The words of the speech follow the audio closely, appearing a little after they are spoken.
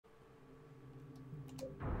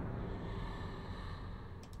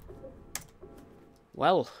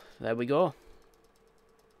Well, there we go.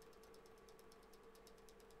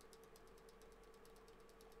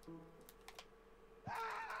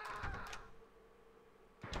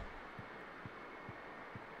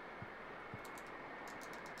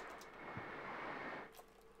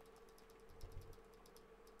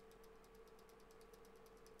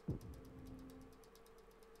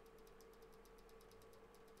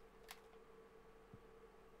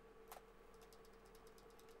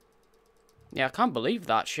 Yeah, I can't believe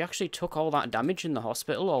that. She actually took all that damage in the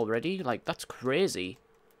hospital already. Like, that's crazy.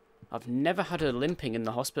 I've never had her limping in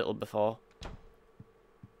the hospital before.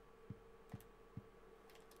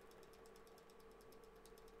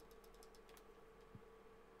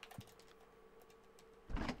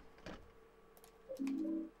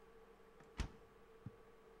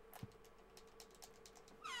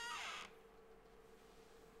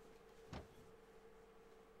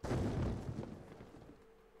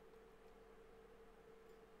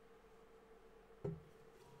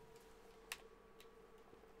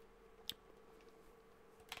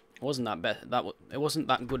 It wasn't it wasn't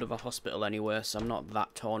that good of a hospital anyway, so I'm not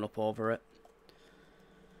that torn up over it.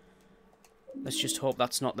 Let's just hope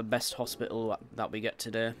that's not the best hospital that we get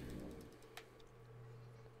today.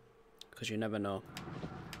 Because you never know.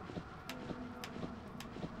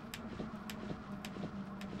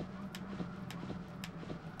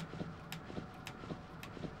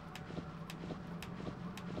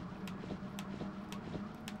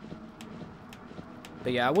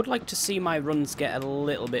 But yeah, I would like to see my runs get a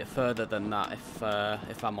little bit further than that,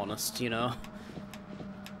 if I'm honest, you know.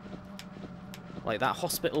 Like, that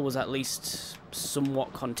hospital was at least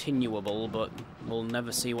somewhat continuable, but we'll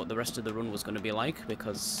never see what the rest of the run was going to be like,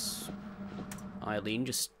 because Eileen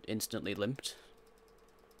just instantly limped.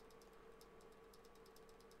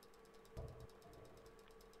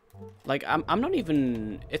 Like, I'm not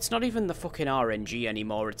even... It's not even the fucking RNG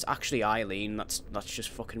anymore, it's actually Eileen that's just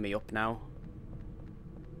fucking me up now.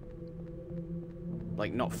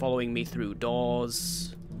 Like, not following me through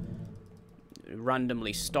doors,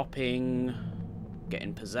 randomly stopping,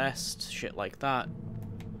 getting possessed, shit like that.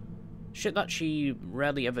 Shit that she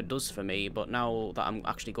rarely ever does for me, but now that I'm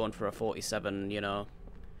actually going for a 47, you know,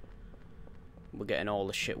 we're getting all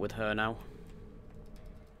the shit with her now.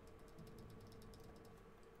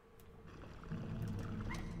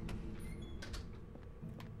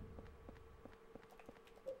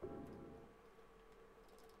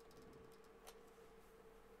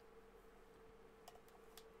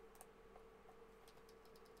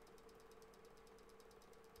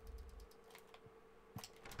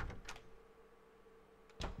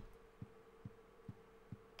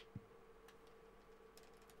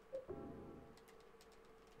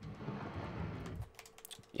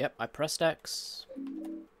 Yep, I pressed X.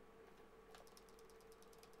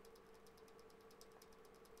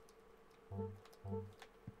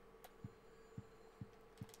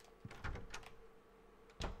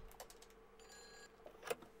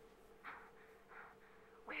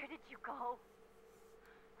 Where did you go?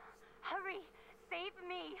 Hurry! Save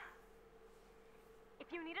me! If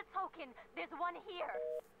you need a token, there's one here.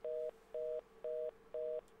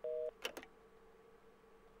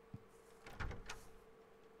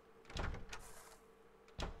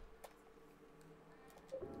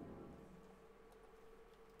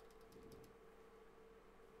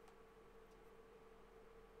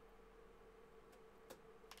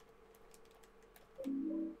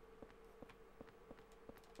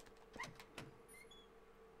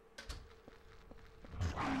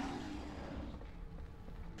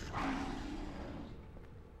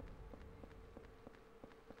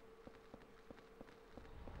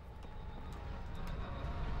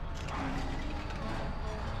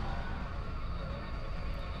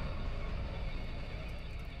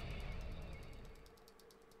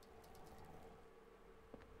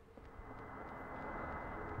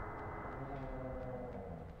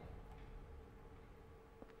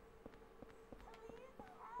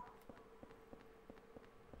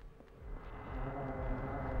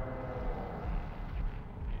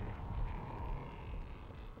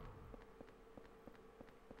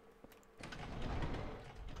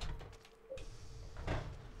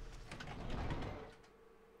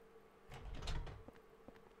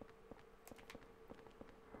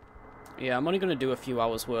 Yeah, I'm only going to do a few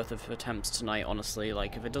hours worth of attempts tonight, honestly.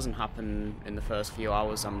 Like, if it doesn't happen in the first few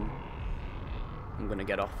hours, I'm going to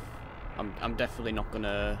get off. I'm definitely not going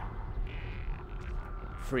to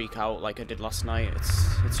freak out like I did last night.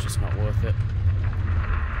 It's just not worth it.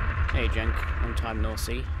 Hey, Jenk. Long time no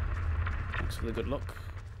see. Thanks for the good luck.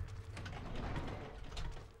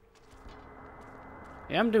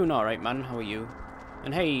 Yeah, I'm doing alright, man. How are you?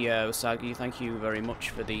 And hey, Usagi, thank you very much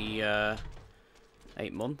for the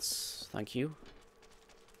 8 months. Thank you.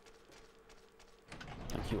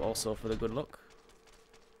 Thank you also for the good luck.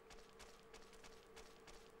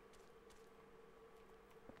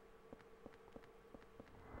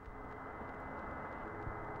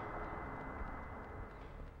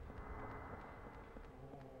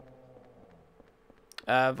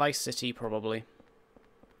 Vice City, probably.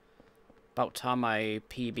 About time I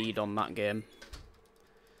PB'd on that game.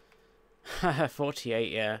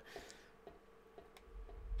 48, yeah.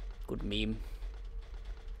 Good meme.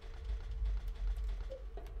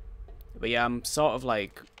 But yeah, I'm sort of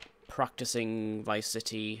like practicing Vice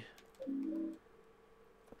City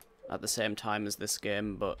at the same time as this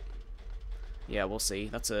game, but yeah, we'll see.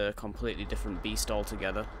 That's a completely different beast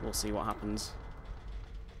altogether. We'll see what happens.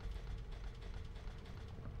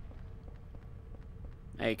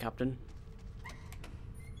 Hey, Captain.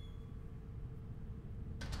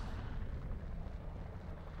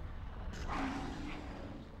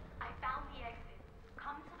 I found the exit.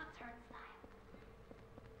 Come to the turnstile.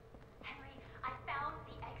 Henry, I found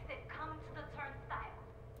the exit. Come to the turnstile.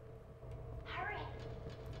 Hurry!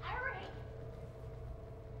 Hurry!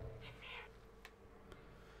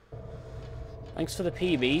 Thanks for the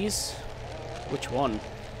PBs. Which one?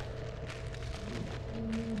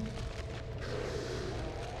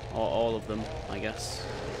 Or all of them, I guess.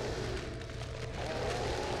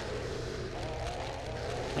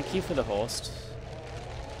 Thank you for the host.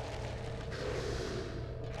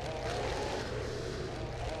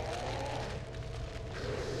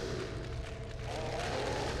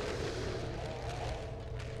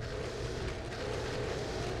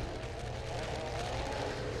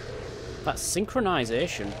 That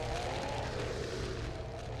synchronization.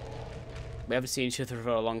 We haven't seen each other for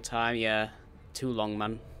a long time, yeah. Too long,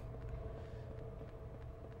 man.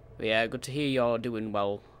 But yeah, good to hear you're doing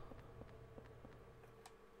well.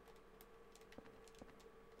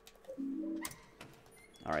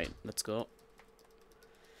 Alright, let's go.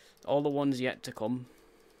 All the ones yet to come.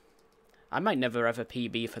 I might never ever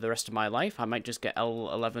PB for the rest of my life. I might just get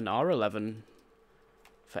L11 R11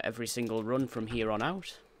 for every single run from here on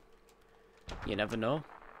out. You never know.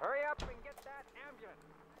 Hurry up and get that ambulance.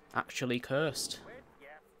 Actually cursed.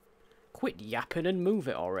 Quit Quit yapping and move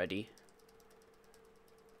it already.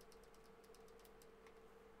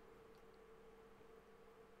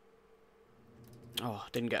 Oh,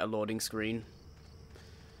 didn't get a loading screen.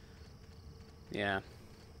 Yeah.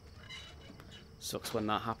 Sucks when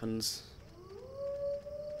that happens.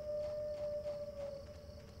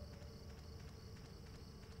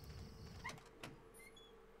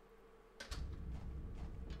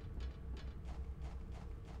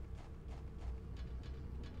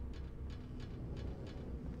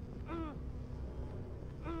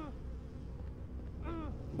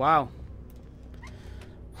 Wow.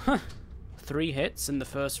 Huh. 3 hits in the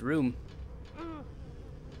first room.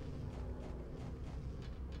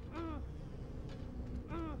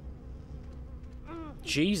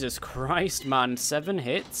 Jesus Christ, man. 7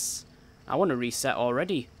 hits? I want to reset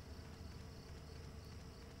already.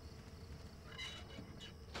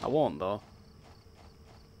 I won't, though.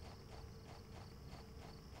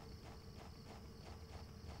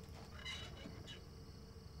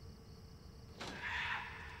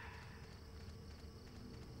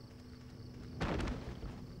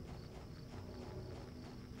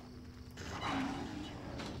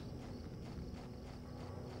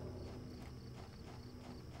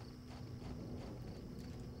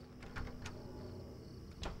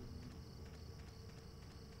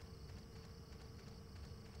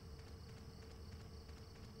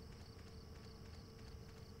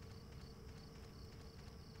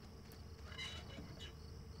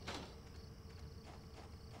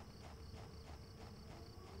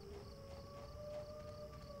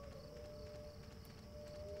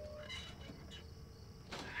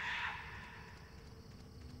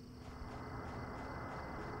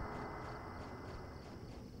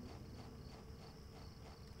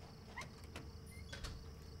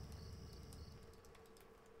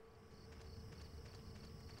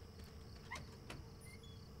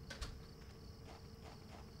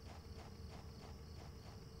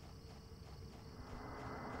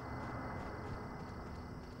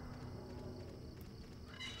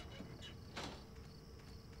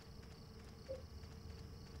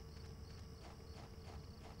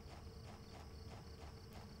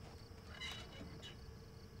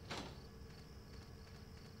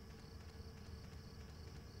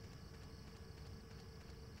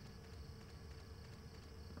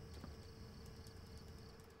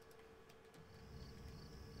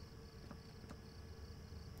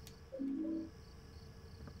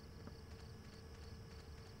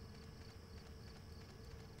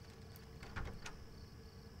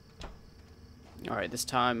 Alright, this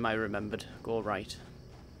time I remembered. Go right.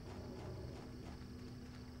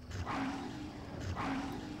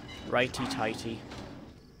 Righty-tighty.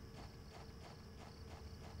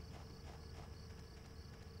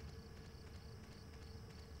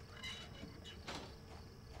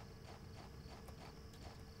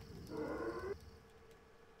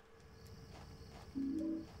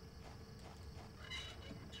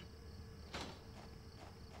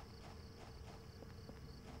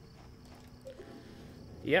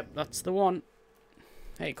 Yep, that's the one.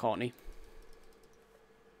 Hey, Courtney.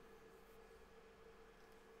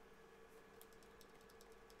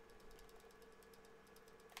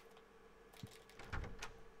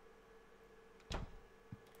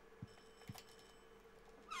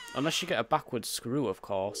 Unless you get a backward screw, of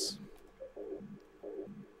course.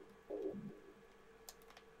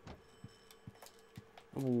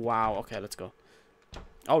 Wow, okay, let's go.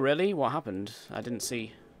 Oh, really? What happened? I didn't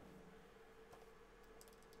see.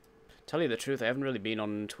 Tell you the truth, I haven't really been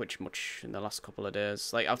on Twitch much in the last couple of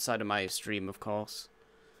days. Like, outside of my stream, of course.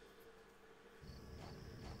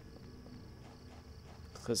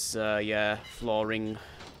 Because, yeah, flooring.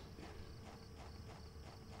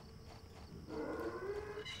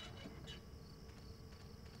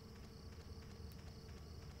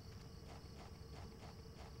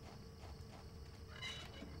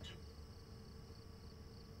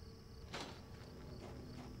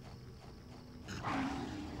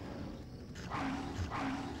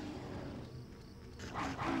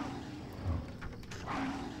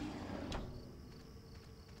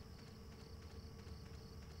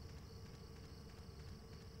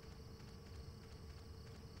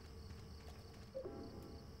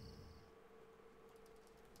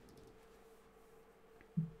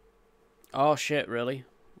 Oh shit, really?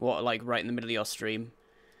 What, like right in the middle of your stream?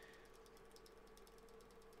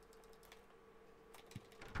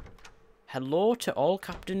 Hello to all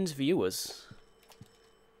Captain's viewers.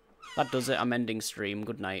 That does it, I'm ending stream,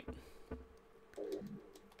 good night.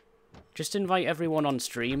 Just invite everyone on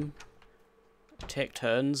stream. Take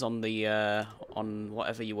turns on the, on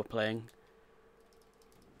whatever you were playing.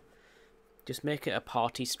 Just make it a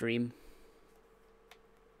party stream.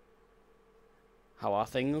 How are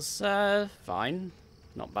things? Fine.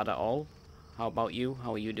 Not bad at all. How about you?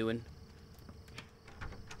 How are you doing?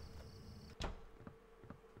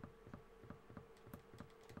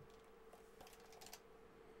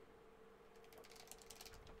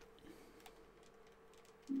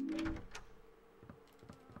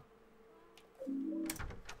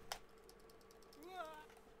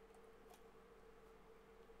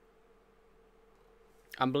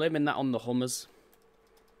 I'm blaming that on the Hummers.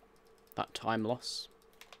 That time loss.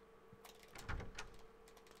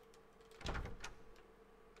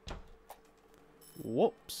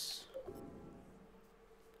 Whoops.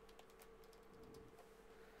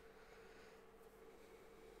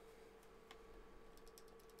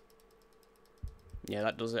 Yeah,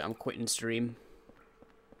 that does it. I'm quitting stream.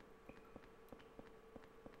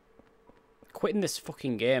 Quitting this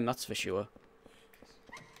fucking game, that's for sure.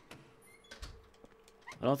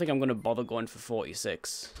 I don't think I'm going to bother going for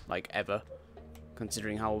 46, like, ever.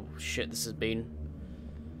 Considering how shit this has been.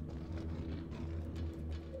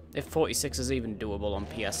 If 46 is even doable on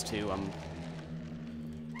PS2,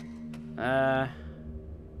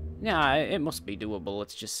 yeah, it must be doable,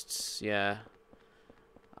 it's just, yeah.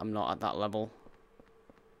 I'm not at that level.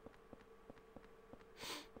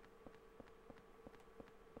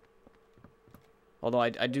 Although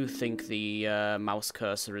I do think the mouse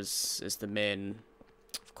cursor is the main...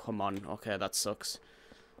 Come on, okay, that sucks.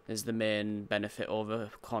 Is the main benefit over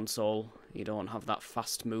console. You don't have that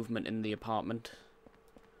fast movement in the apartment.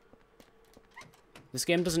 This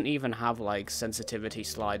game doesn't even have, like, sensitivity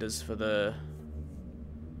sliders for the...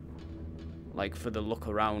 Like, for the look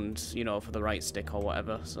around, you know, for the right stick or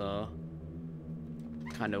whatever, so...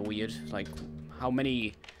 Kind of weird. Like, how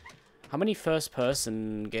many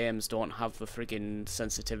first-person games don't have the friggin'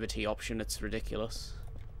 sensitivity option? It's ridiculous.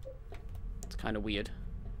 It's kind of weird.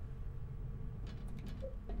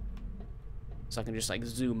 So I can just, like,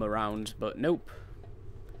 zoom around, but nope.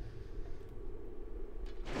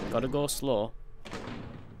 Gotta go slow.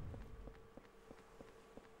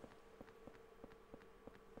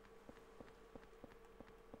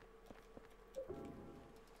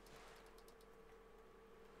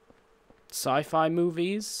 Sci-fi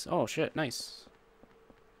movies? Oh shit, nice.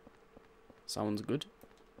 Sounds good.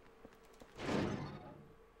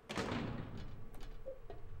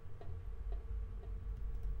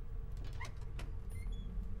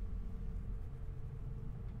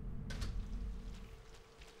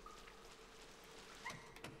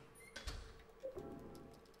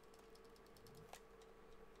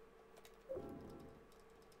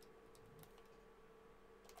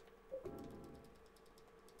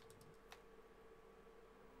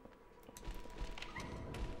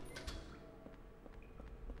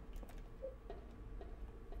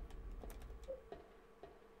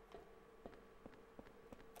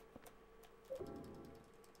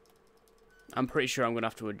 I'm pretty sure I'm going to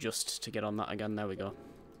have to adjust to get on that again. There we go.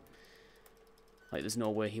 Like, there's no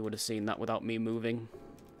way he would have seen that without me moving.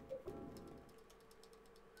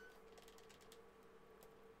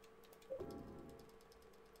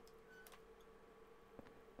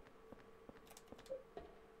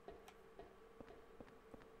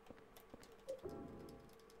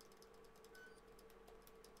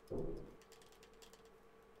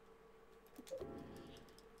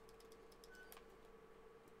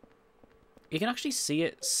 You can actually see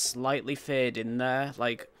it slightly fade in there,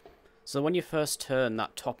 like, so when you first turn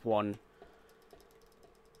that top one,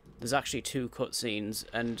 there's actually two cutscenes,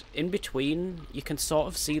 and in between, you can sort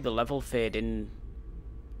of see the level fade in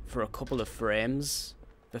for a couple of frames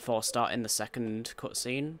before starting the second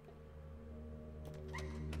cutscene.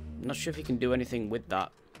 I'm not sure if you can do anything with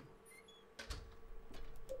that.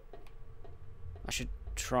 I should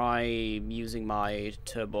try using my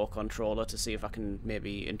turbo controller to see if I can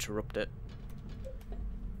maybe interrupt it.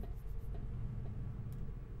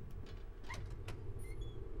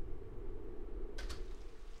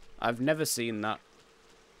 I've never seen that.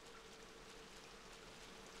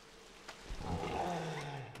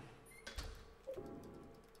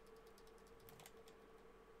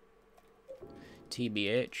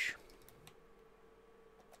 TBH.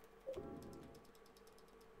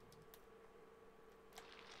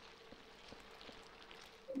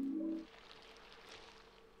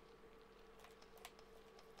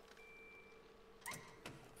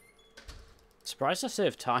 Surprised I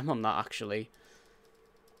saved time on that, actually.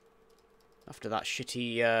 After that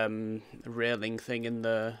shitty railing thing in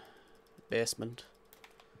the basement.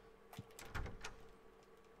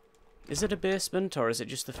 Is it a basement or is it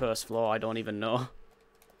just the first floor? I don't even know.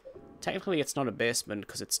 Technically it's not a basement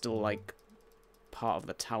because it's still like part of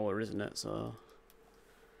the tower, isn't it? So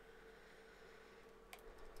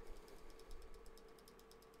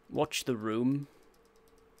watch the room.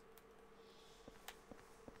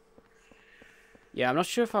 Yeah, I'm not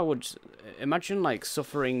sure if I would imagine like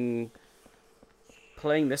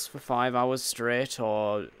playing this for 5 hours straight,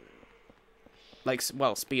 or like,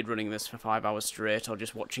 well, speedrunning this for 5 hours straight, or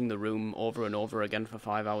just watching the room over and over again for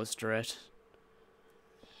 5 hours straight.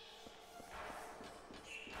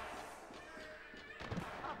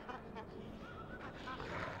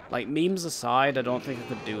 Like, memes aside, I don't think I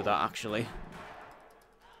could do that, actually.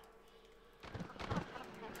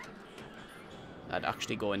 I'd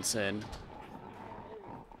actually go insane.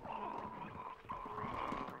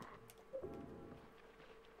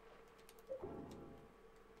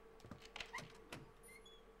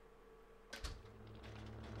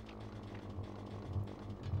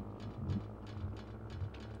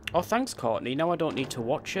 Oh, thanks, Courtney. Now I don't need to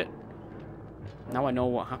watch it. Now I know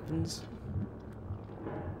what happens.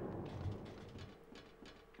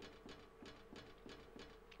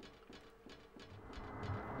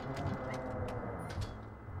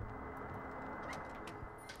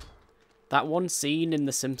 That one scene in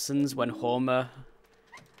The Simpsons when Homer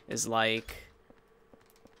is like,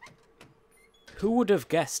 who would have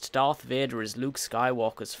guessed Darth Vader is Luke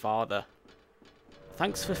Skywalker's father?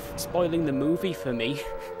 Thanks for spoiling the movie for me.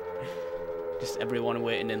 Just everyone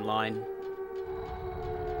waiting in line.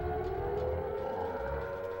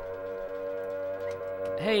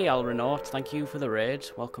 Hey, Al Renault, thank you for the raid.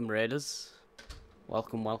 Welcome, raiders.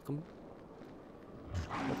 Welcome, welcome.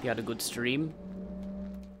 Hope you had a good stream.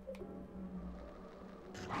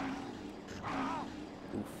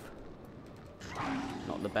 Oof.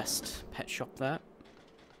 Not the best pet shop there.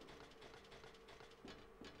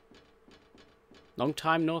 Long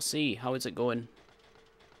time no see. How is it going?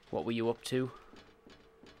 What were you up to?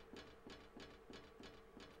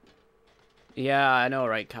 Yeah, I know,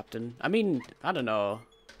 right, Captain? I mean, I don't know.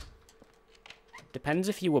 Depends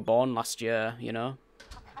if you were born last year, you know?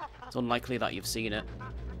 It's unlikely that you've seen it.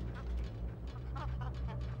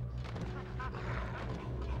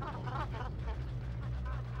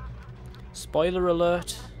 Spoiler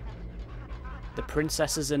alert. The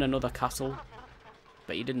princess is in another castle.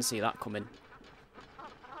 Bet you didn't see that coming.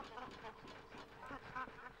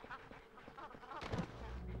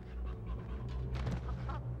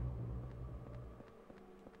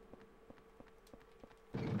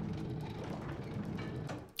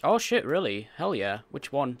 Oh shit, really? Hell yeah.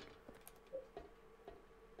 Which one?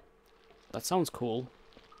 That sounds cool.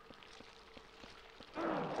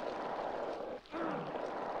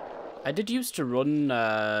 I did used to run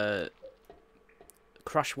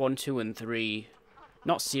Crash 1, 2, and 3.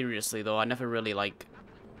 Not seriously though, I never really like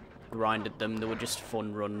grinded them, they were just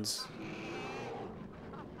fun runs.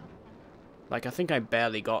 Like, I think I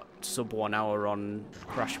barely got sub 1 hour on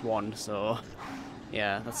Crash 1, so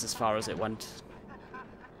yeah, that's as far as it went.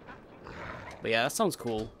 But yeah, that sounds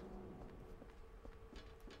cool.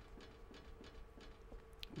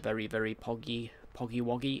 Very, very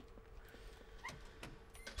poggy-woggy.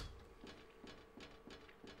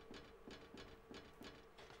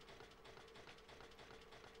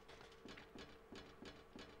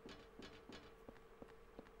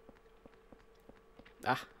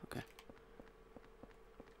 Ah, okay.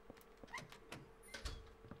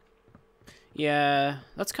 Yeah,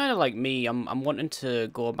 that's kind of like me. I'm wanting to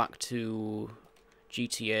go back to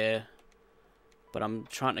GTA, but I'm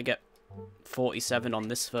trying to get 47 on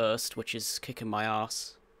this first, which is kicking my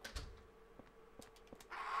ass.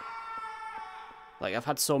 Like, I've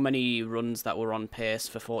had so many runs that were on pace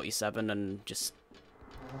for 47 and just...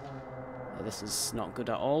 this is not good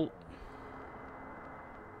at all.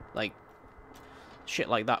 Like, shit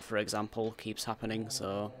like that, for example, keeps happening,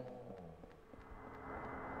 so...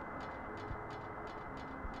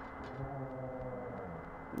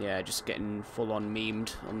 yeah, just getting full-on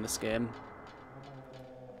memed on this game.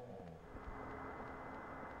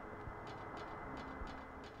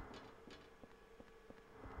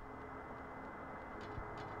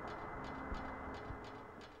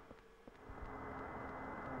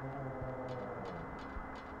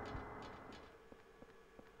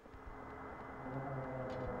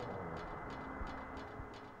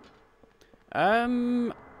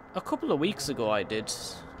 A couple of weeks ago I did.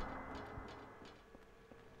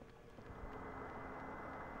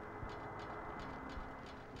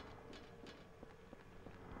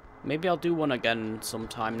 Maybe I'll do one again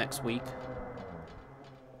sometime next week.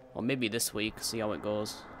 Or maybe this week, see how it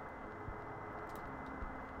goes.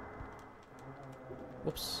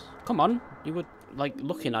 Whoops. Come on, you were, like,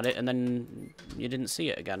 looking at it and then you didn't see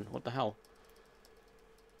it again. What the hell?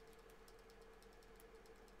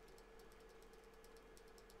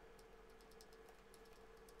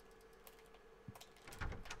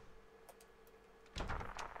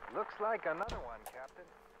 Looks like another one, Captain.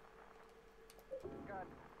 God.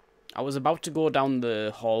 I was about to go down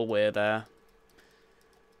the hallway there.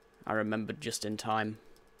 I remembered just in time.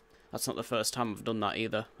 That's not the first time I've done that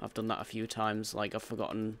either. I've done that a few times. Like, I've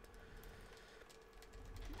forgotten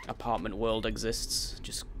Apartment World exists.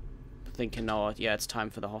 Just thinking, oh, yeah, it's time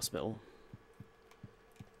for the hospital.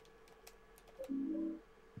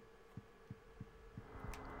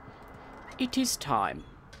 It is time.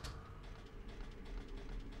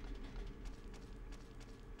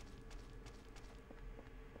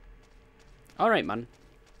 Alright, man.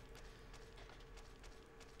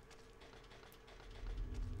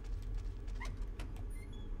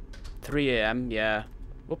 3 AM, yeah.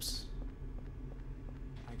 Whoops.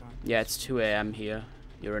 Yeah, it's 2 AM here.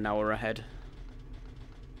 You're an hour ahead.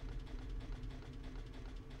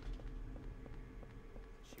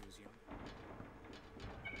 She was young.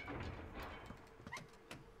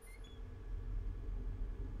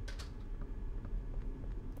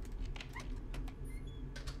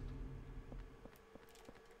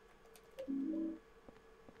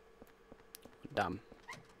 Damn.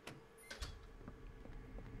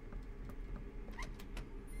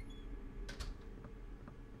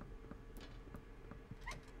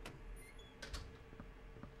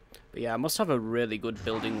 But yeah, I must have a really good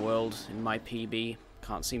building world in my PB.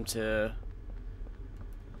 Can't seem to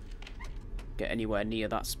get anywhere near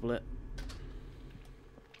that split.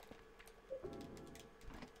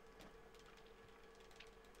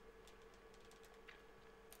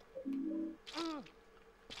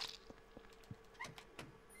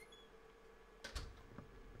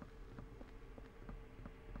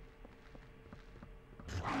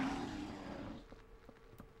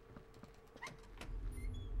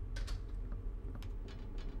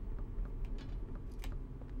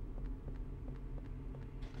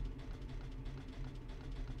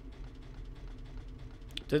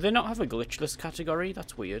 Do they not have a glitchless category?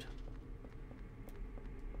 That's weird.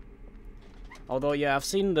 Although, yeah, I've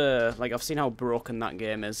seen I've seen how broken that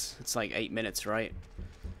game is. It's like 8 minutes, right?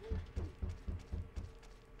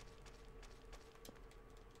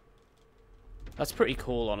 That's pretty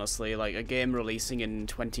cool, honestly. Like, a game releasing in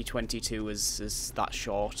 2022 is that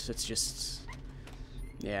short. It's just...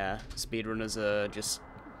 yeah, speedrunners are just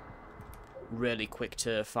really quick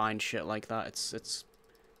to find shit like that. It's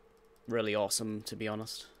really awesome, to be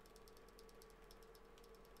honest.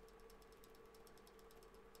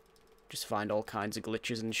 Just find all kinds of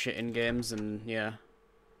glitches and shit in games, and yeah.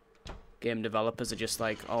 Game developers are just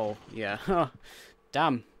like, oh, yeah,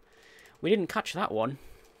 damn. We didn't catch that one.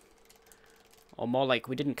 Or more like,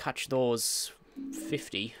 we didn't catch those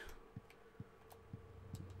 50.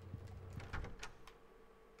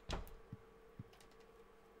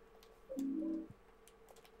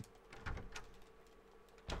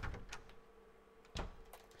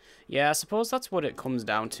 Yeah, I suppose that's what it comes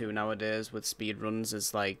down to nowadays with speedruns,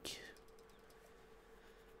 is like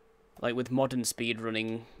with modern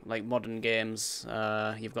speedrunning, like modern games,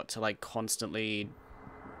 you've got to like constantly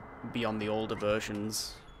be on the older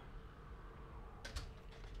versions.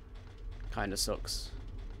 Kinda sucks.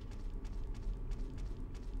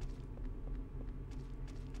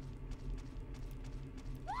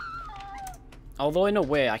 Although in a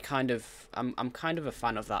way I'm kind of a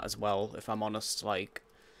fan of that as well, if I'm honest. Like,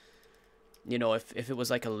 you know, if it was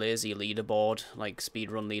like a lazy leaderboard, like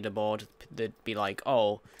speedrun leaderboard, they'd be like,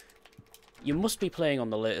 oh, you must be playing on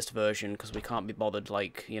the latest version because we can't be bothered,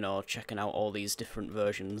 like, you know, checking out all these different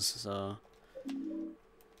versions, so...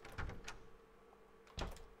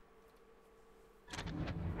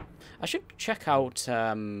 I should check out,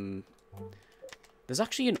 there's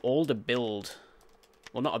actually an older build.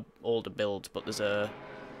 Well, not an older build, but there's a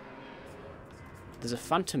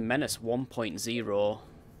Phantom Menace 1.0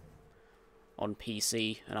 on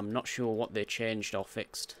PC, and I'm not sure what they changed or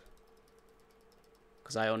fixed,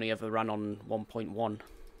 because I only ever ran on 1.1.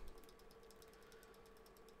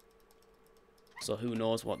 So who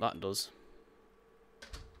knows what that does.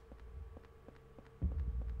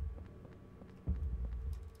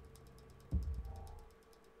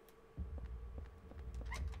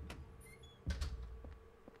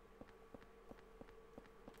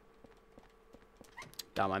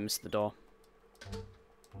 Damn, I missed the door.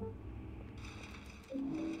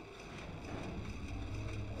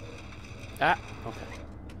 Ah, okay.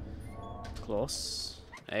 Close.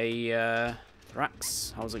 Hey,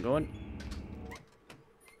 Thrax, how's it going?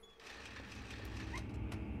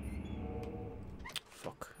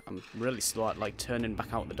 Fuck, I'm really slow at, like, turning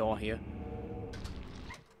back out the door here.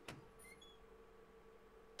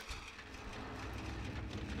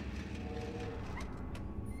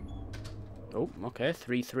 Oh, okay,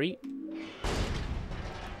 3-3.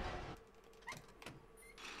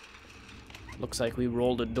 Looks like we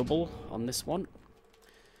rolled a double on this one.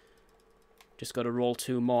 Just gotta roll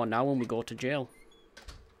 2 more now and we go to jail.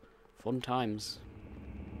 Fun times.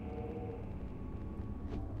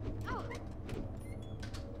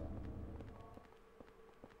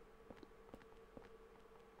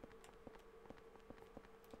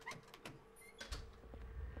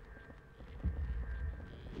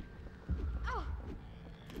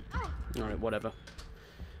 Alright, whatever.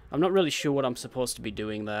 I'm not really sure what I'm supposed to be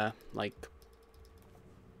doing there. Like,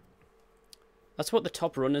 that's what the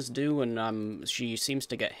top runners do, and she seems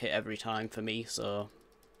to get hit every time for me, so...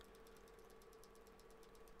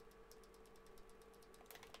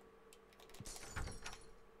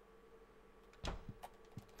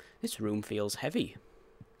 This room feels heavy.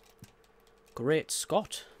 Great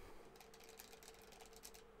Scott.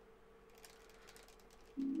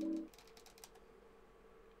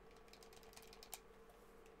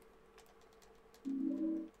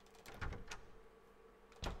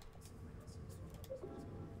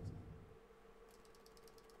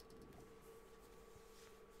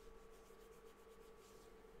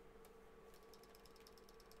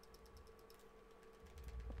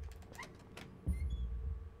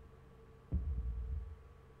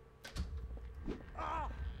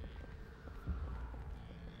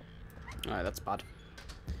 Alright, that's bad.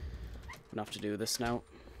 I'm gonna have to do this now.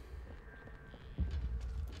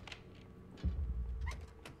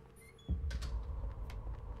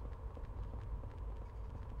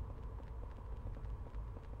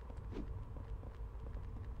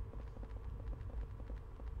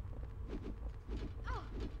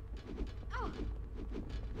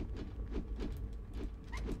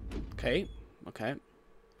 Okay, okay.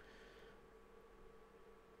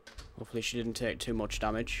 Hopefully she didn't take too much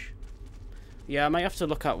damage. Yeah, I might have to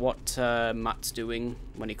look at what Matt's doing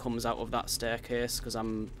when he comes out of that staircase, because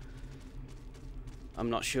I'm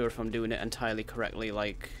not sure if I'm doing it entirely correctly.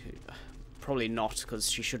 Like, probably not, because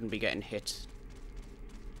she shouldn't be getting hit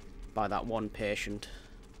by that one patient.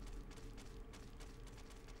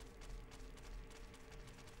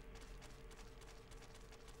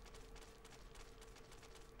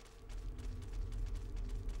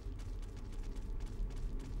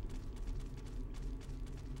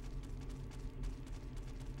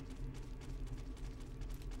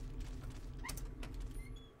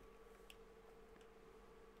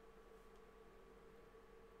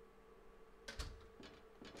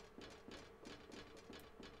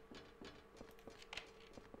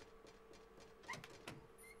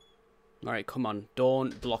 Alright, come on.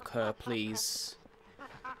 Don't block her, please.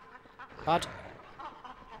 Bad.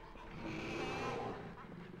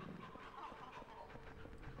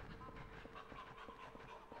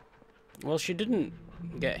 Well, she didn't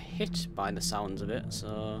get hit by the sounds of it,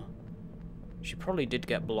 so... She probably did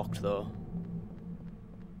get blocked though.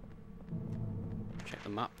 Check the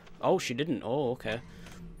map. Oh, she didn't. Oh, okay.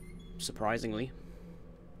 Surprisingly.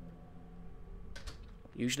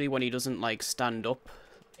 Usually when he doesn't, like, stand up,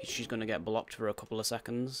 she's gonna get blocked for a couple of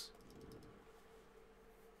seconds.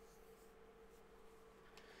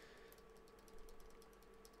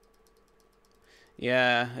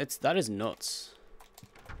 Yeah, that is nuts.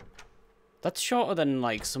 That's shorter than,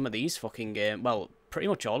 like, some of these fucking games. Well, pretty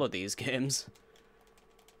much all of these games.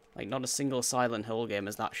 Like, not a single Silent Hill game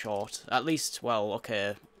is that short. At least, well,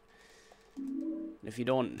 okay. If you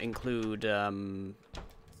don't include,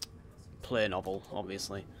 play novel,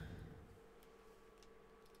 obviously.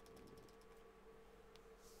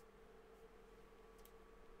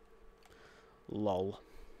 Lol.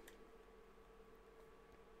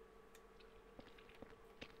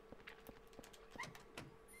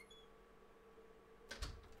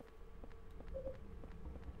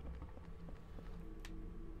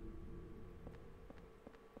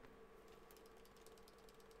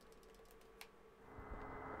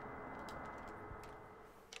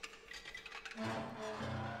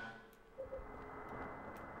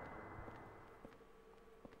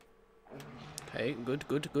 Okay, good,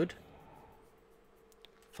 good, good.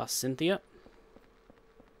 Fast Cynthia.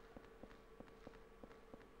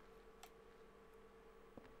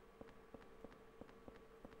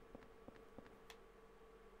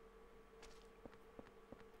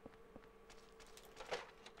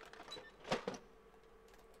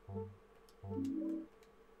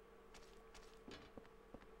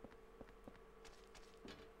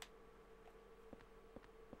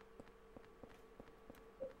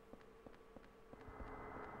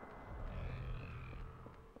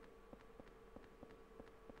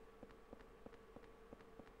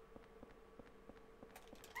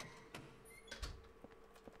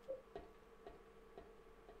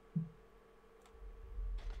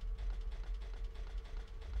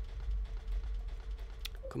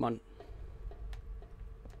 Come on.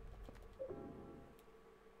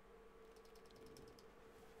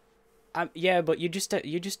 Yeah, but you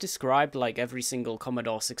just described like every single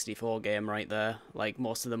Commodore 64 game right there. Like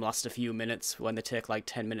most of them last a few minutes when they take like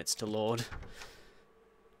 10 minutes to load.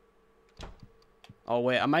 Oh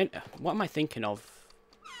wait, what am I thinking of?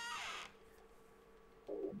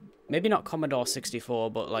 Maybe not Commodore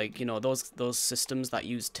 64, but like, you know, those systems that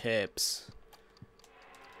use tapes.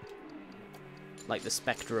 Like the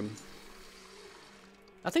Spectrum.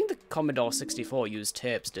 I think the Commodore 64 used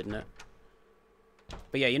tapes, didn't it?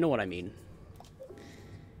 But yeah, you know what I mean.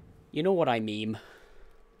 You know what I mean.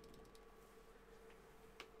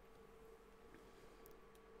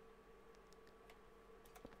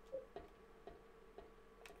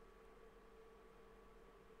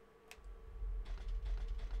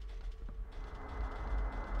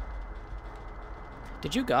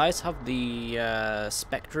 Did you guys have the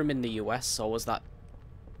Spectrum in the US, or was that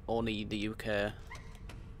only the UK?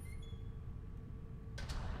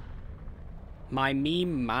 My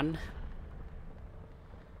meme, man.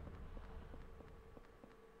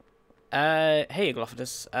 Hey,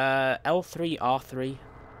 Glophatus. L3, R3.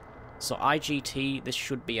 So IGT, this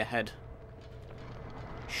should be ahead.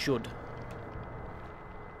 Should.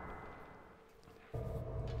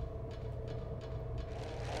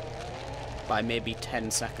 By maybe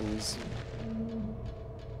 10 seconds.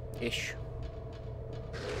 Ish.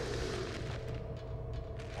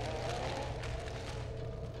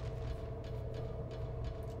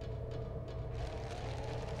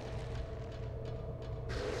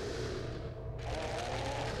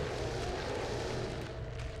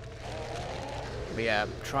 But yeah,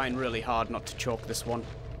 I'm trying really hard not to choke this one.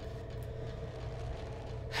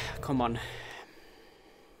 Come on.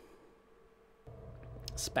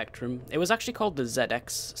 Spectrum. It was actually called the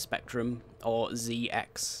ZX Spectrum, or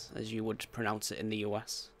ZX, as you would pronounce it in the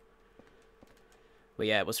US. But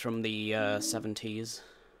yeah, it was from the 70s.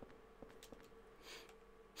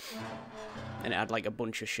 And it had like a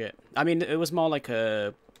bunch of shit. I mean, it was more like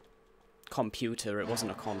a computer, it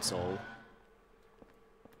wasn't a console.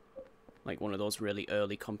 Like one of those really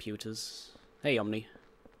early computers. Hey, Omni.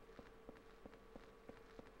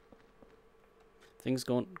 Things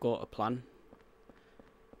don't go to plan.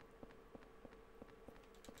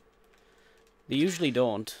 They usually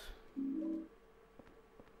don't.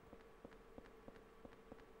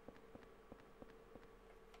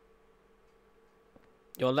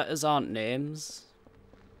 Your letters aren't names.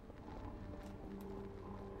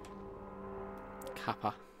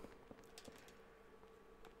 Kappa.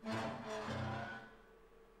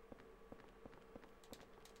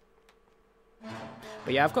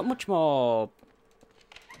 But yeah, I've got much more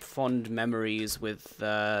fond memories with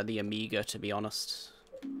the Amiga, to be honest.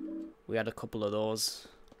 We had a couple of those.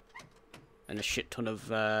 And a shit ton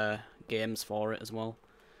of games for it as well.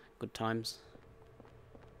 Good times.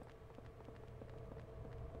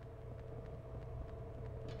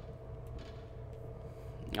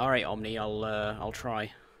 Alright, Omni, I'll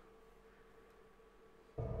try.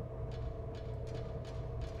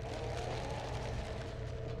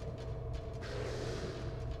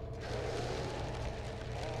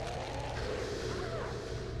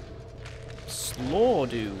 Slow,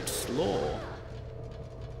 dude, slow.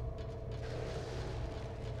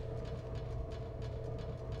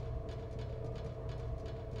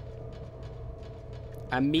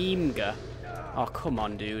 Amiga. Oh, come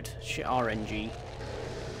on, dude. Shit RNG.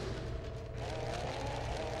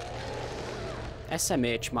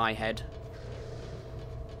 SMH my head.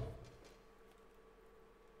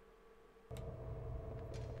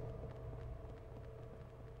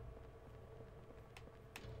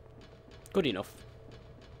 Good enough.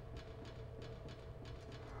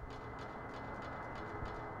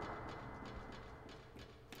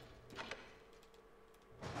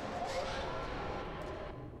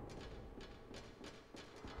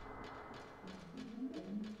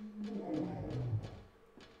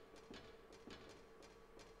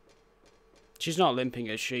 She's not limping,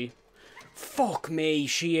 is she? Fuck me,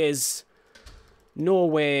 she is. No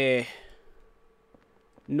way.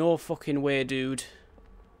 No fucking way, dude.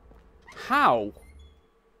 How?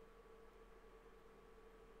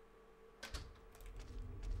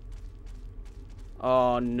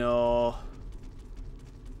 Oh no.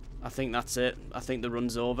 I think that's it. I think the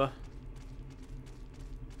run's over.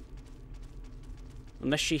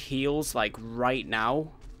 Unless she heals, like, right now.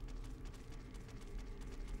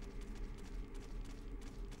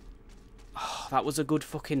 Oh, that was a good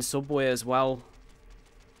fucking subway as well.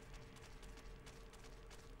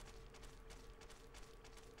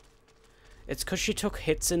 It's because she took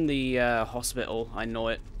hits in the hospital. I know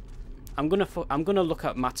it. I'm gonna look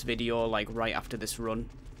at Matt's video like right after this run.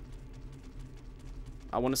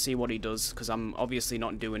 I want to see what he does because I'm obviously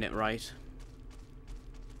not doing it right.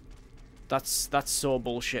 That's so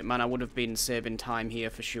bullshit, man. I would have been saving time here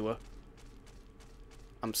for sure.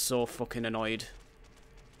 I'm so fucking annoyed.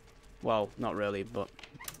 Well, not really, but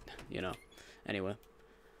you know. Anyway.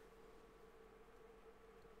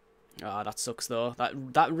 Ah, that sucks though.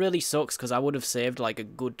 That really sucks because I would have saved like a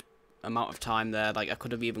good amount of time there. Like I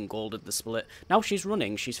could have even golded the split. Now she's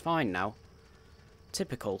running. She's fine now.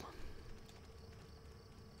 Typical.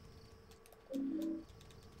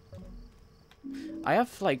 I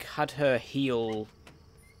have like had her heal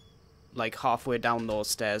like halfway down those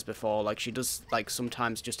stairs before. Like she does like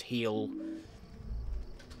sometimes just heal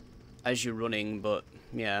as you're running, but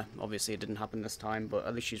yeah, obviously it didn't happen this time, but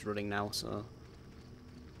at least she's running now, so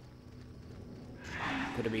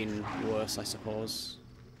could have been worse, I suppose.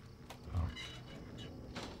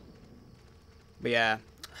 But yeah,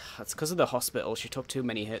 that's because of the hospital. She took too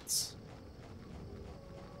many hits.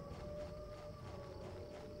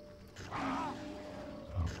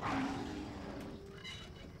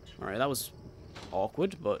 Alright, that was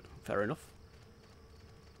awkward, but fair enough.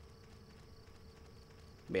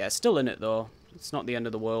 But yeah, it's still in it though. It's not the end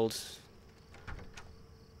of the world.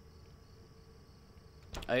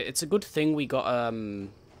 It's a good thing we got,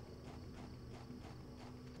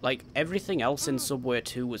 like, everything else in Subway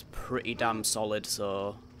 2 was pretty damn solid,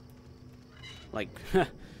 so... Like,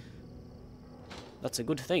 that's a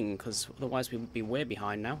good thing, because otherwise we would be way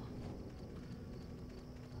behind now.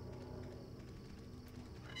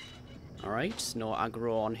 Alright, no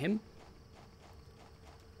aggro on him.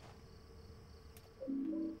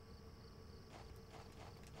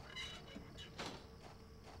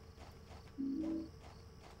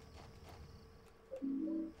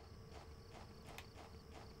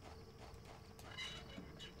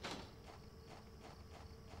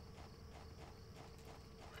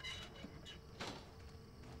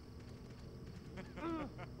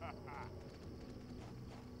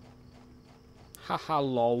 Haha,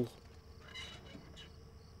 lol.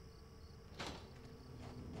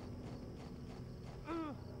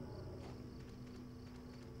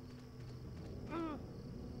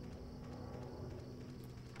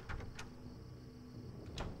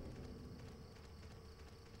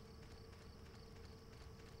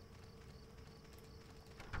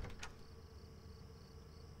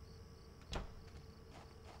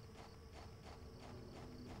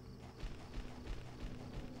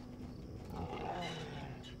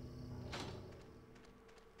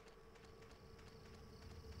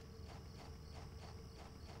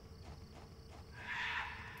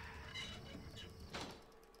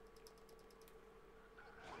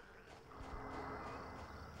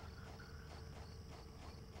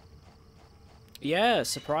 Yeah,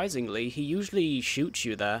 surprisingly, he usually shoots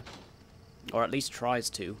you there. Or at least tries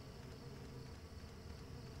to.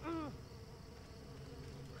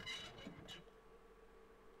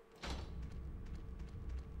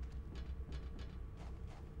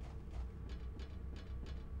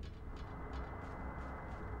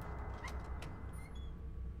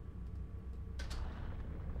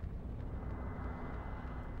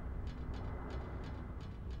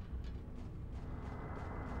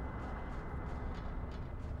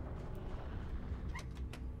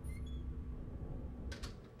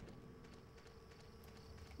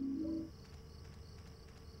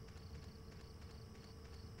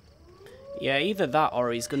 Yeah, either that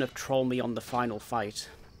or he's gonna troll me on the final fight.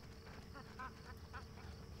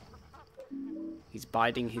 He's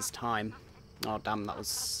biding his time. Oh damn, that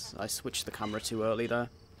was... I switched the camera too early there.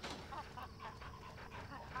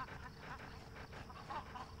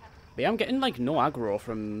 But yeah, I'm getting like no aggro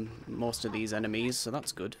from most of these enemies, so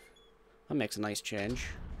that's good. That makes a nice change.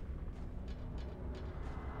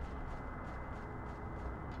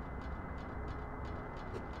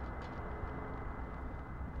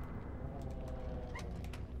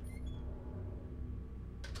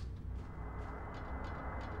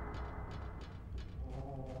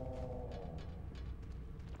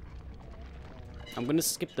 I'm gonna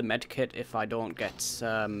skip the medkit if I don't get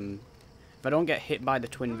if I don't get hit by the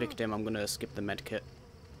twin victim. I'm gonna skip the medkit,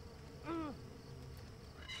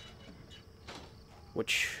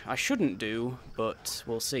 which I shouldn't do, but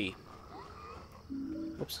we'll see.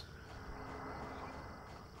 Oops.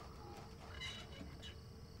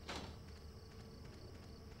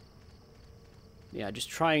 Yeah, just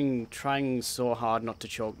trying so hard not to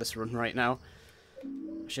choke this run right now.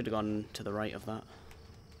 I should have gone to the right of that.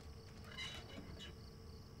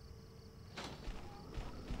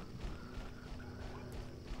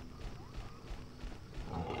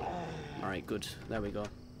 Alright, good. There we go.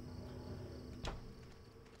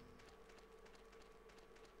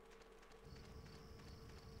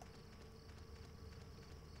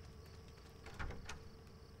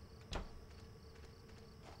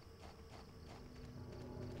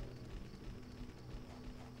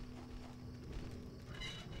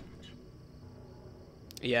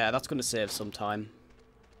 Yeah, that's going to save some time.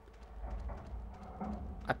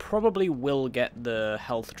 I probably will get the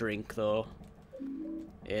health drink, though,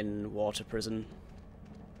 in Water Prison.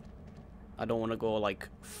 I don't want to go, like,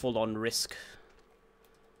 full-on risk.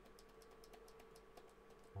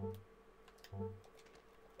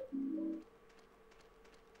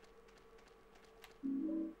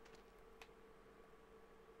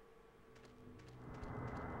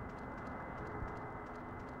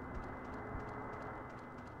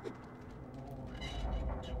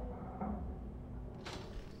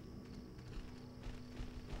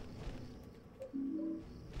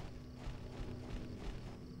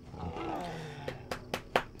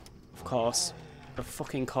 Course. Of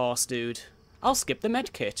fucking course, dude. I'll skip the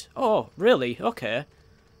medkit. Oh, really? Okay.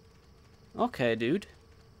 Okay, dude.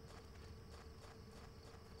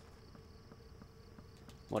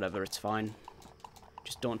 Whatever, it's fine.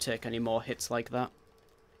 Just don't take any more hits like that.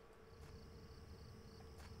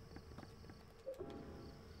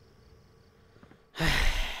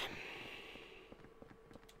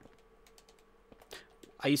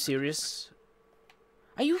 Are you serious?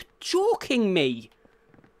 Are you joking me?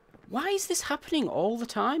 Why is this happening all the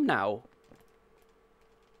time now?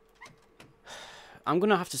 I'm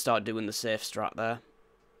gonna have to start doing the safe strat there.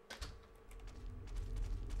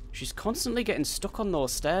 She's constantly getting stuck on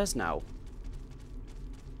those stairs now.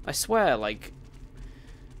 I swear, like,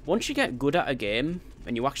 once you get good at a game,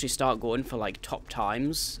 and you actually start going for, like, top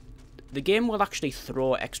times, the game will actually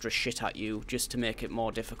throw extra shit at you just to make it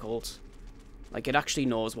more difficult. Like, it actually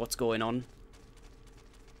knows what's going on.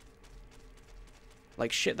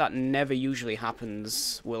 Like, shit that never usually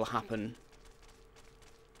happens will happen.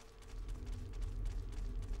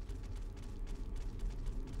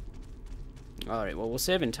 Alright, well, we're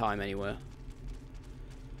saving time anyway.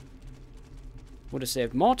 Would have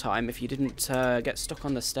saved more time if you didn't get stuck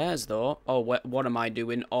on the stairs, though. Oh, what am I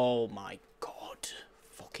doing? Oh my god.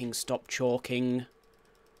 Fucking stop choking.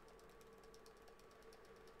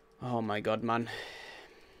 Oh my god, man.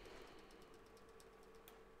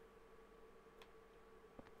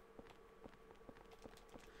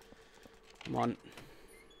 Come on.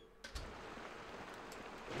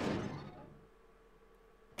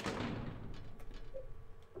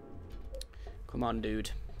 Come on,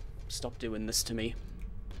 dude. Stop doing this to me.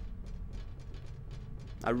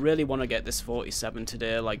 I really want to get this 47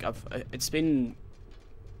 today. Like, it's been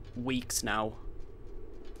weeks now.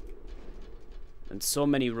 And so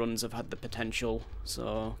many runs have had the potential,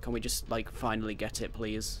 so can we just, like, finally get it,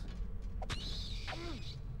 please?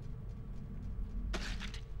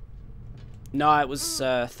 No, it was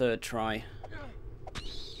third try.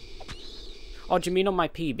 Oh, do you mean on my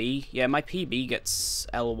PB? Yeah, my PB gets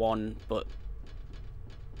L1, but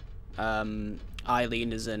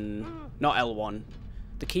Eileen is in... not L1.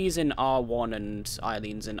 The key's in R1 and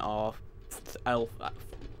Eileen's in R... L...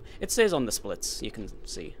 It says on the splits, you can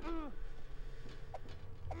see.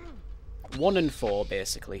 1 and 4,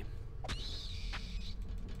 basically.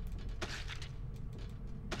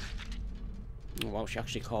 Oh, wow, she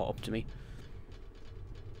actually caught up to me.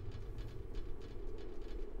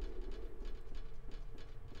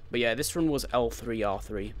 But yeah, this run was L3,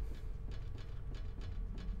 R3.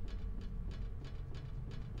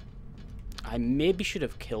 I maybe should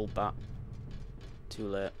have killed that. Too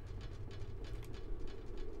late.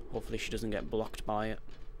 Hopefully she doesn't get blocked by it.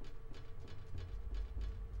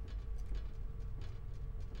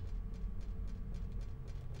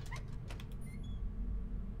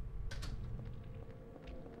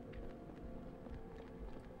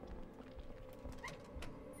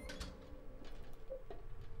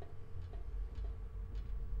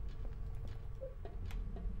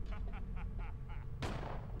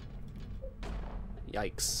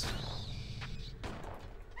 Yikes.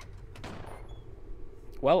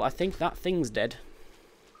 Well, I think that thing's dead.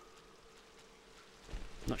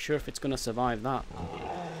 Not sure if it's gonna survive that.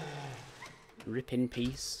 Rip in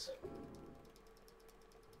peace.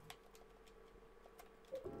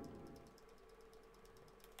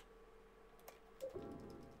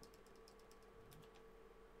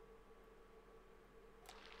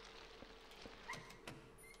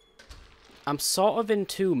 I'm sort of in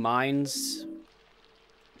two minds.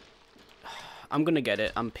 I'm gonna get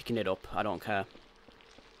it. I'm picking it up. I don't care.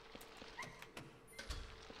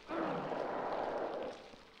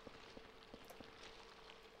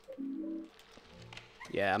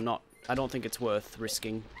 Yeah, I'm not... I don't think it's worth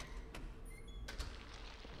risking.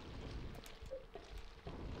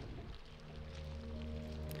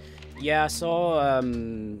 Yeah, I saw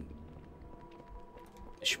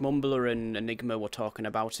Schmumbler and Enigma were talking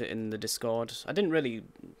about it in the Discord. I didn't really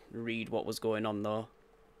read what was going on though.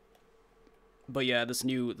 But yeah, there's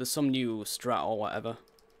some new strat or whatever.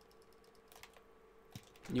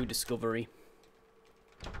 New discovery.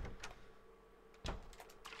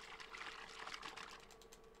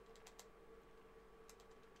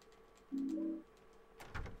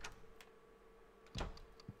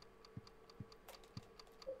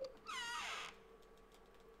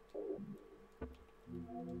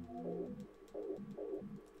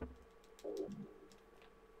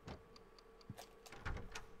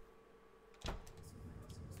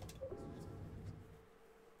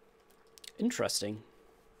 Interesting.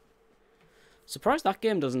 Surprised that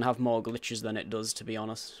game doesn't have more glitches than it does, to be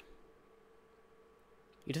honest.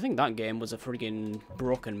 You'd think that game was a friggin'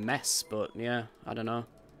 broken mess, but yeah, I don't know.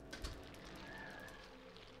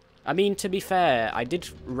 I mean, to be fair, I did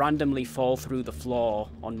randomly fall through the floor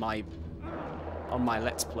on my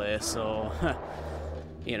Let's Play, so,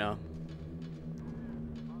 you know.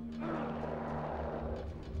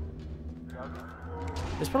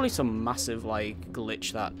 There's probably some massive, like,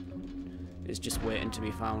 glitch that is just waiting to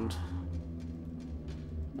be found.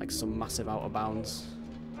 Like some massive out of bounds.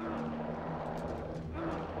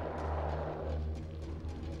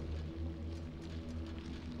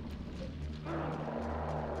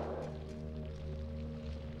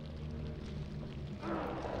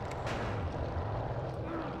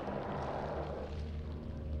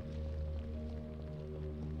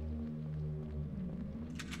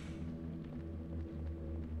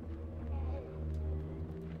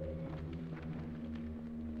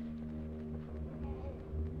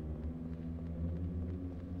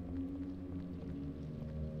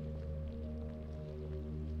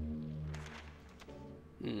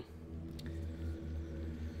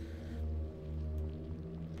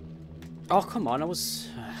 Oh, come on, I was...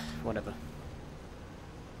 whatever.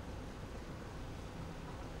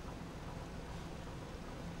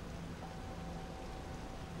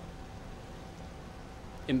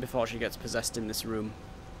 In before she gets possessed in this room.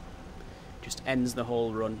 Just ends the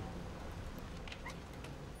whole run.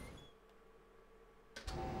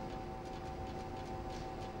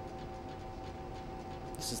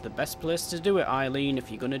 This is the best place to do it, Eileen, if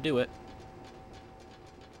you're gonna do it.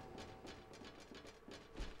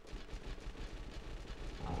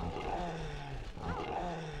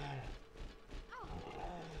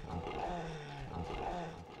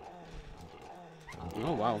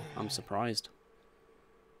 Oh wow, I'm surprised.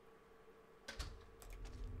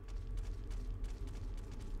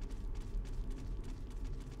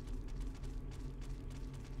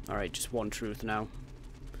 Alright, just one truth now.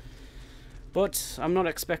 But I'm not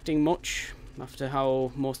expecting much after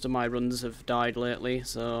how most of my runs have died lately,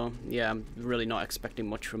 so yeah, I'm really not expecting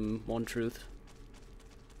much from one truth.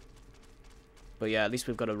 But yeah, at least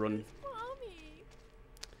we've got to run. Mommy.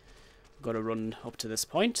 Got to run up to this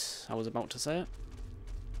point. I was about to say it.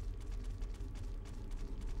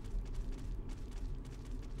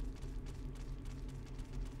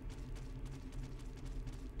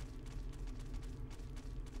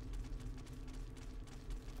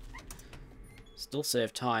 Still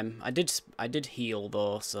save time. I did heal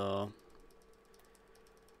though, so,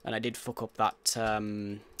 and I did fuck up that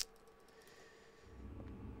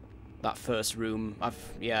that first room.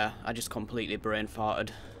 I just completely brain farted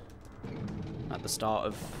at the start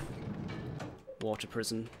of Water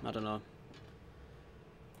Prison. I don't know.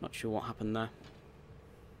 Not sure what happened there.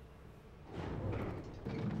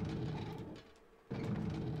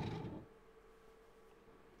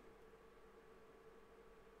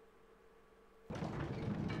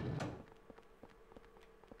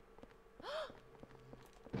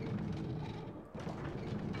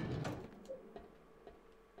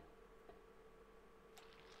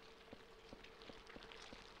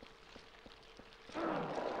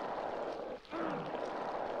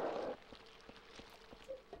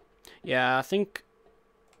 Yeah, I think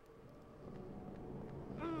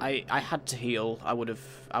I had to heal. I would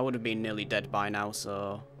have been nearly dead by now,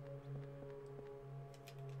 so.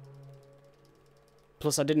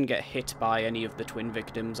 Plus I didn't get hit by any of the twin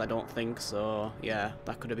victims, I don't think, so yeah,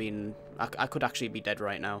 that could have been I could actually be dead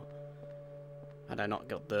right now had I not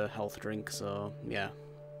got the health drink, so yeah.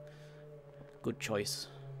 Good choice.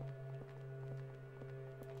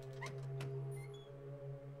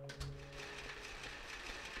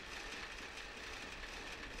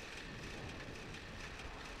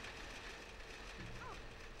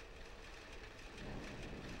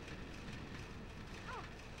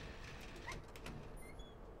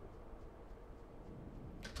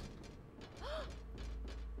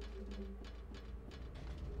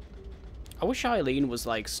 I wish Eileen was,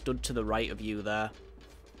 like, stood to the right of you there.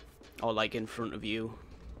 Or, like, in front of you.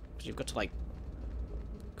 Because you've got to, like,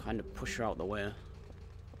 kind of push her out the way.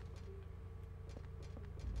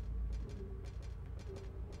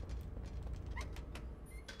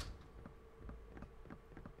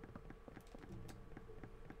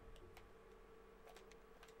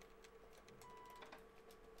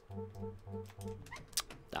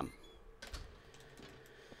 Damn.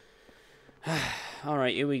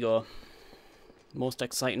 Alright, here we go. Most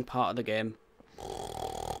exciting part of the game.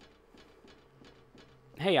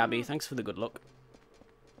 Hey Abby, thanks for the good luck.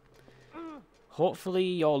 Hopefully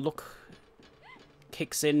your luck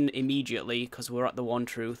kicks in immediately, because we're at the one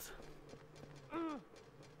truth.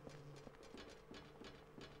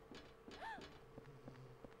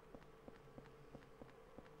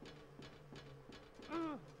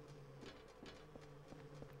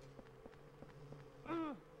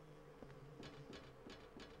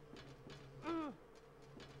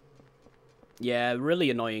 Yeah,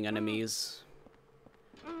 really annoying enemies.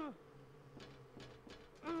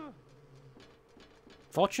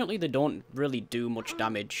 Fortunately, they don't really do much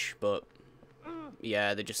damage, but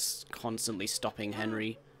yeah, they're just constantly stopping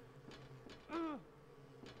Henry. Don't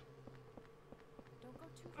go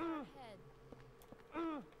too far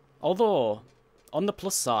ahead. Although, on the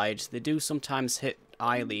plus side, they do sometimes hit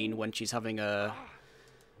Eileen when she's having a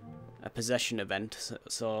possession event,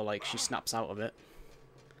 so like she snaps out of it.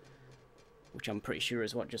 Which I'm pretty sure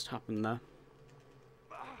is what just happened there.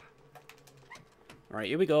 Alright,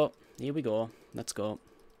 here we go. Here we go. Let's go.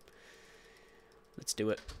 Let's do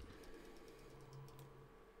it.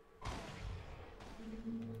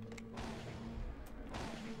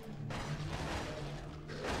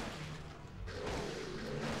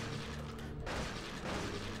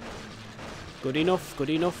 Good enough, good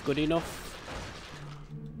enough, good enough.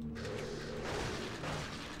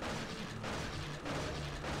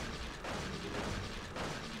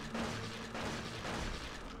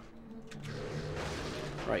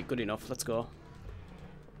 Right, good enough. Let's go.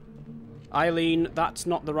 Eileen, that's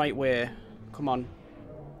not the right way. Come on.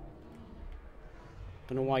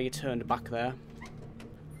 Don't know why you turned back there.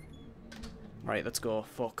 Right, let's go.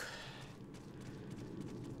 Fuck.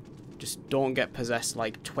 Just don't get possessed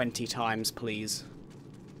like 20 times, please.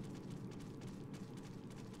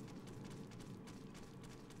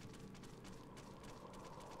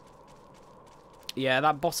 Yeah,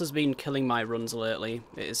 that boss has been killing my runs lately.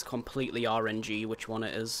 It is completely RNG which one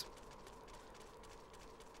it is.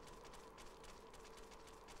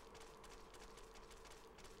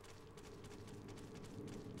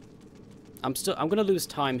 I'm gonna lose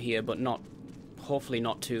time here, but not Hopefully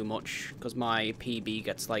not too much, because my PB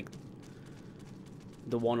gets like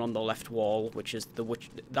the one on the left wall, which is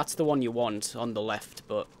that's the one you want on the left,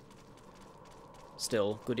 but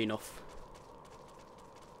still good enough.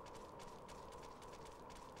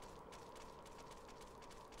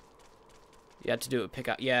 You had to do it pick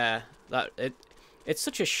up. Yeah, it's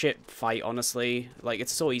such a shit fight, honestly. Like,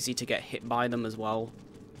 it's so easy to get hit by them as well.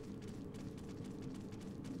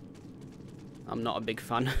 I'm not a big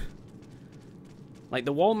fan. Like,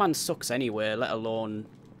 the wallman sucks anyway, let alone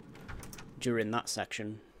during that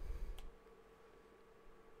section.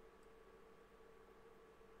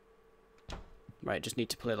 Right, just need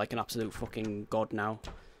to play like an absolute fucking god now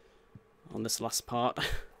on this last part.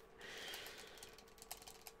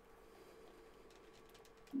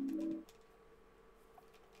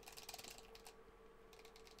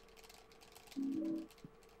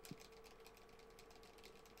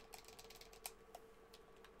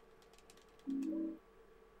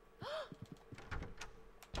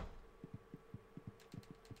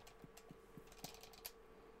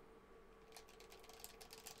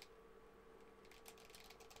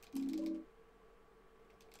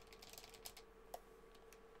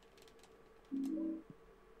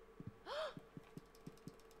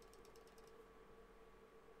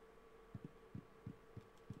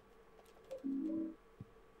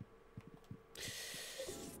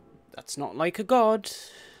 That's not like a god.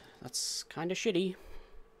 That's kind of shitty.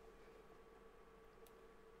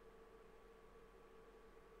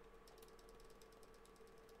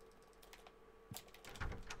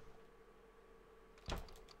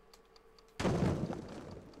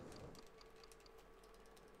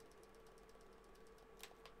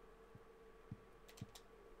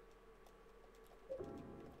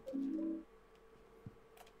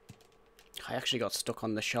 I actually got stuck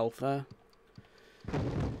on the shelf there.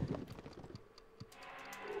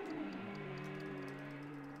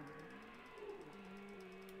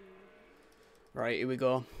 Right, here we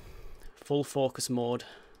go. Full focus mode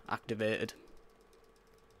activated.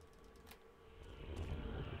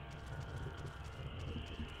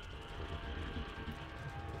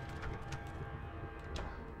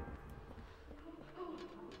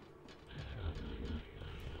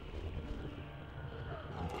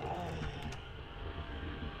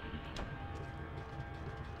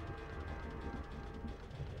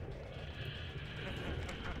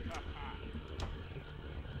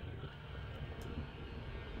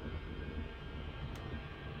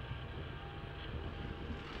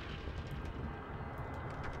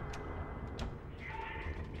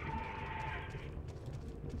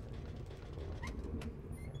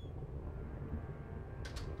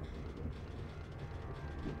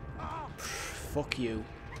 Fuck you.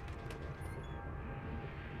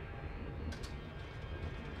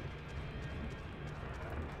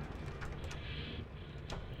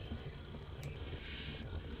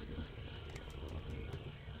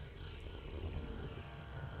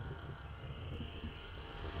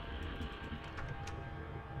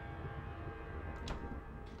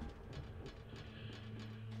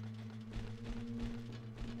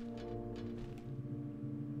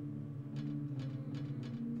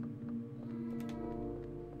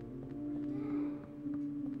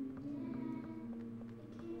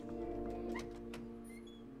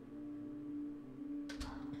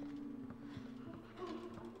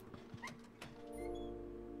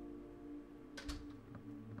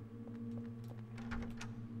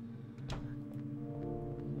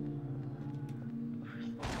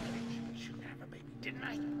 Didn't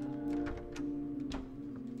I?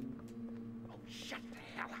 Oh, shut the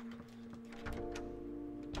hell up.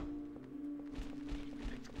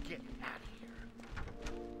 Let's get out of here.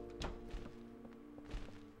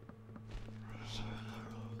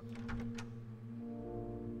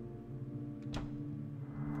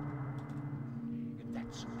 If that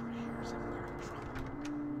superhero's in there in trouble.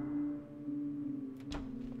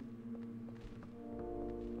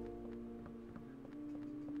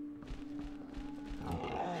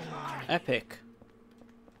 Epic.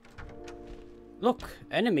 Look,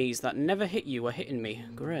 enemies that never hit you are hitting me.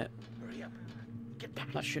 Great. Hurry up. Get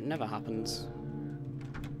back. That shit never happens.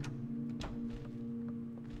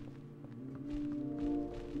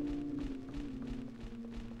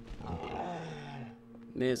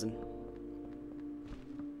 Amazing.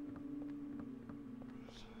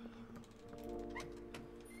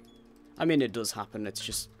 I mean, it does happen, it's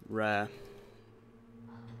just rare.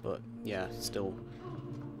 But, yeah, still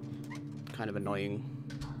kind of annoying.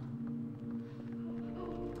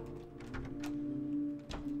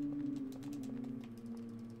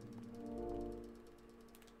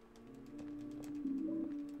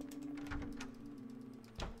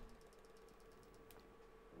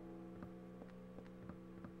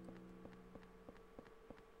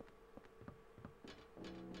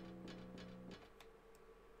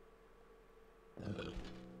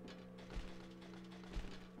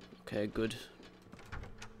 Okay, good.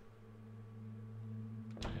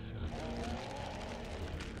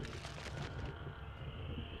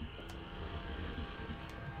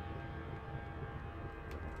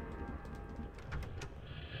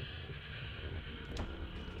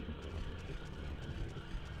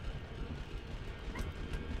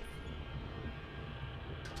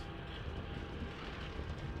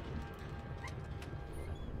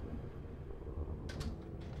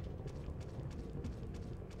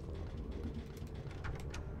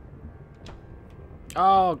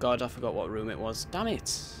 Oh god, I forgot what room it was. Damn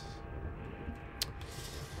it.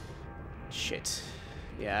 Shit.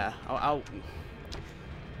 Yeah, I'll...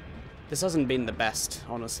 This hasn't been the best,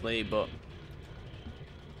 honestly, but...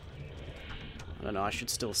 I don't know, I should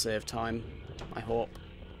still save time. I hope.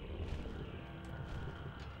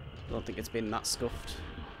 I don't think it's been that scuffed.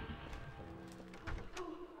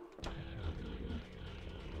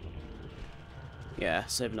 Yeah,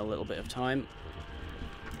 saving a little bit of time.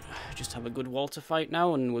 Just have a good Walter fight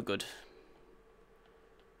now and we're good.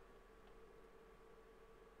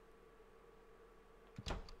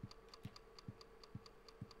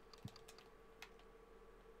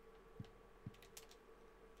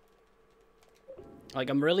 Like,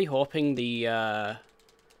 I'm really hoping the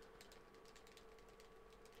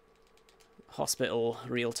hospital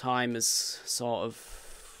real time is sort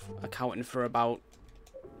of accounting for about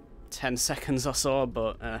 10 seconds or so,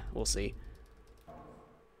 but we'll see.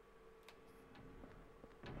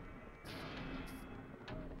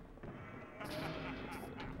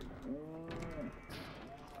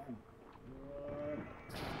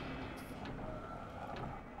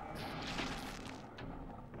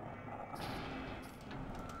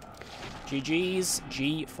 GG's,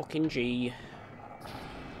 G fucking G.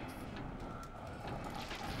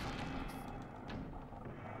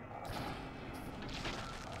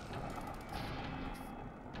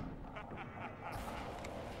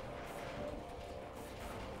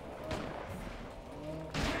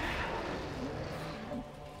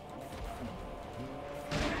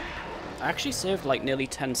 I actually saved like nearly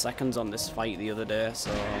 10 seconds on this fight the other day, so...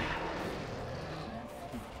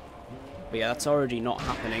 But yeah, that's already not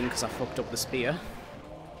happening because I fucked up the spear.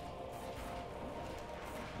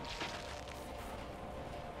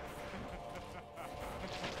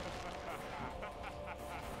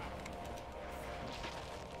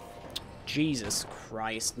 Jesus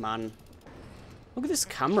Christ, man. Look at this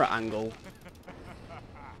camera angle.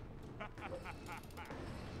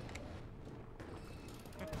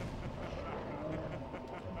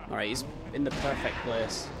 Alright, he's in the perfect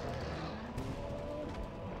place.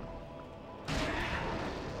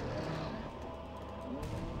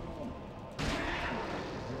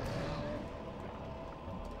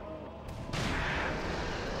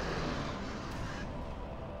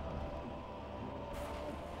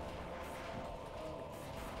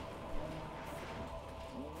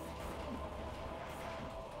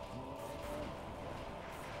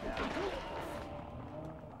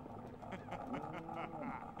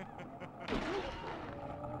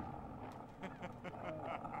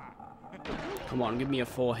 Come on, give me a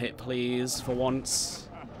 4-hit, please, for once.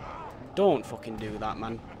 Don't fucking do that,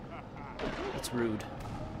 man. That's rude.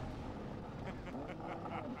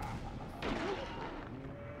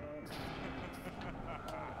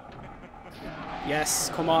 Yes,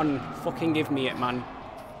 come on. Fucking give me it, man.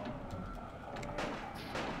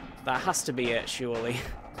 That has to be it, surely.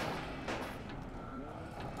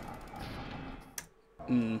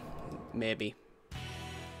 Maybe.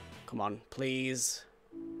 Come on, please.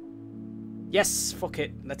 Yes, fuck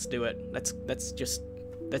it. Let's do it.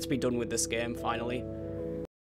 Let's be done with this game finally.